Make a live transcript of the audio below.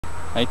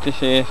Right, this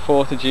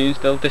 4th of June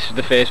still. This is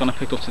the first one I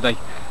picked up today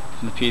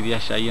from the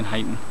PDSA in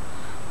HUYTON.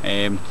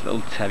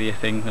 Little terrier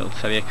thing, little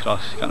terrier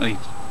cross. I'm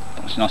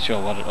not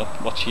sure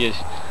what she is,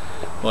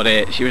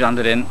 but she was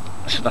handed in,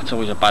 so that's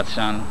always a bad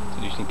sign.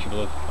 Usually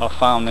people have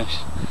found this,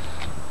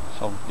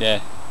 so yeah,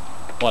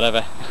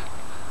 whatever.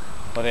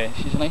 But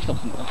she's a nice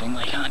looking little thing,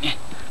 like, aren't you?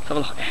 Let's have a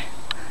look.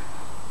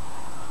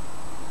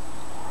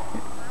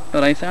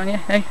 Alright, aren't you?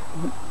 Hey,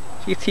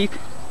 see your teeth?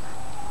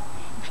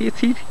 See your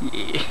teeth?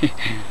 Yeah.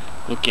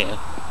 Good girl.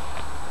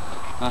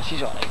 Ah,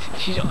 she's alright.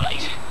 She's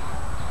alright.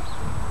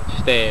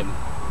 Just don't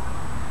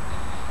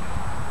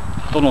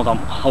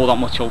hold that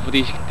much hope for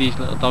these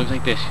little dogs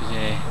like this, because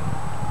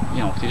you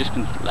know, if they've just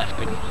been left,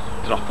 like,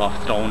 drop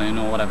off, thrown in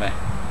or whatever,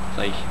 it's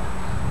like,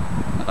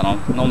 I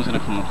don't know, no one's going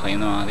to come and claim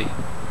them, are they?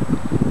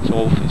 So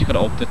hopefully you've got to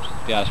hope that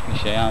the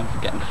RSPCA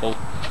are getting full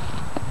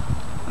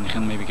and they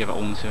can maybe give it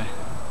home to her,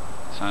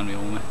 sign me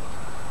home.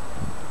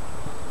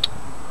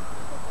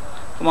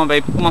 Come on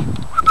babe, come on,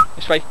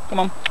 this way, come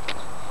on.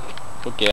 Good girl.